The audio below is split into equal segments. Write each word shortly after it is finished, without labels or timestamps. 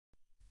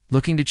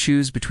Looking to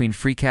choose between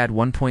FreeCAD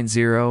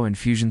 1.0 and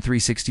Fusion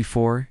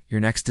 364, your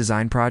next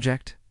design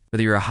project?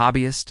 Whether you're a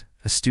hobbyist,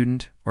 a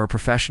student, or a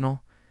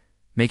professional,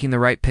 making the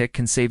right pick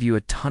can save you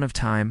a ton of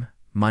time,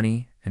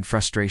 money, and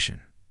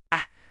frustration.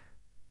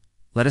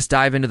 Let us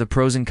dive into the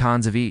pros and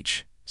cons of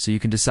each, so you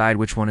can decide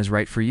which one is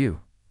right for you.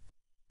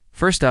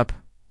 First up,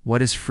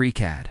 what is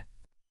FreeCAD?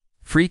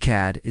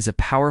 FreeCAD is a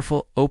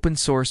powerful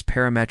open-source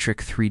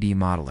parametric 3D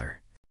modeler.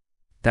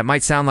 That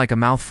might sound like a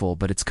mouthful,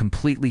 but it's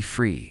completely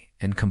free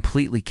and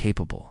completely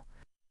capable.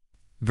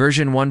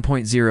 Version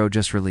 1.0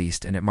 just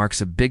released, and it marks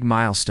a big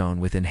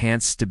milestone with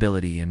enhanced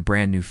stability and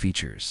brand new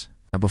features.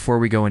 Now, before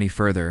we go any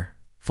further,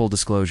 full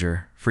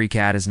disclosure,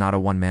 FreeCAD is not a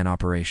one-man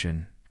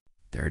operation.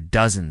 There are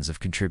dozens of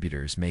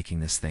contributors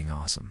making this thing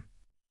awesome.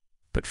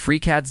 But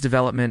FreeCAD's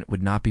development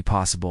would not be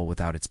possible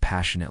without its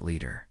passionate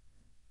leader.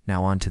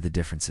 Now on to the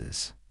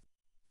differences.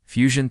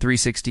 Fusion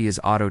 360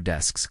 is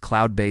Autodesk's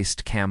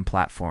cloud-based CAM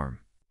platform.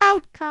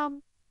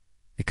 Outcome.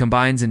 It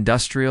combines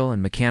industrial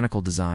and mechanical design